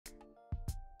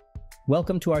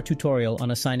Welcome to our tutorial on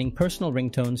assigning personal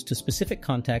ringtones to specific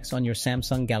contacts on your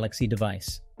Samsung Galaxy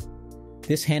device.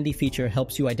 This handy feature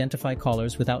helps you identify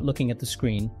callers without looking at the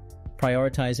screen,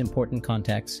 prioritize important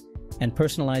contacts, and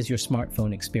personalize your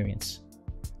smartphone experience.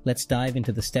 Let's dive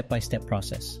into the step-by-step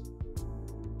process.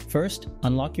 First,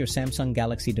 unlock your Samsung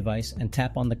Galaxy device and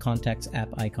tap on the Contacts app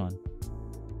icon.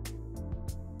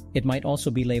 It might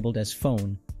also be labeled as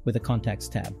Phone with a Contacts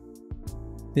tab.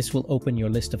 This will open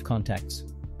your list of contacts.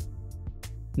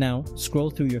 Now, scroll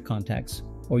through your contacts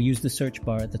or use the search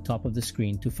bar at the top of the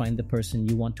screen to find the person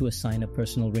you want to assign a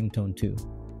personal ringtone to.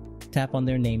 Tap on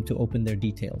their name to open their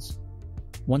details.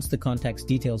 Once the contact's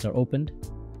details are opened,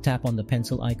 tap on the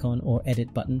pencil icon or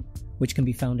edit button, which can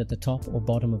be found at the top or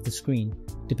bottom of the screen,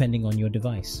 depending on your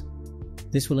device.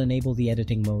 This will enable the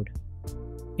editing mode.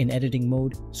 In editing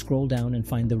mode, scroll down and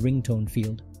find the ringtone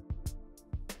field.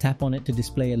 Tap on it to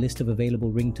display a list of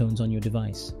available ringtones on your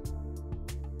device.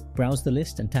 Browse the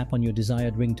list and tap on your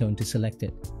desired ringtone to select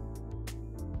it.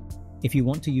 If you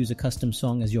want to use a custom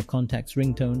song as your contact's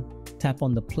ringtone, tap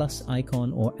on the plus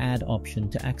icon or add option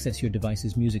to access your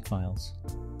device's music files.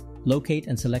 Locate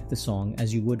and select the song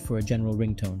as you would for a general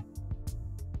ringtone.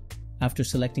 After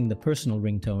selecting the personal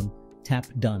ringtone, tap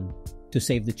Done to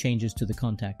save the changes to the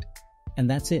contact. And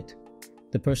that's it.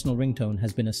 The personal ringtone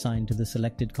has been assigned to the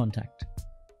selected contact.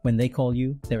 When they call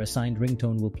you, their assigned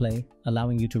ringtone will play,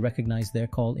 allowing you to recognize their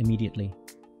call immediately.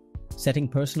 Setting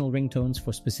personal ringtones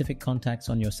for specific contacts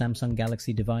on your Samsung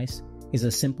Galaxy device is a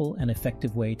simple and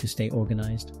effective way to stay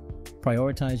organized,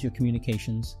 prioritize your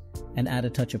communications, and add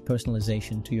a touch of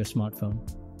personalization to your smartphone.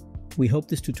 We hope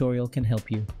this tutorial can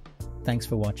help you. Thanks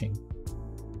for watching.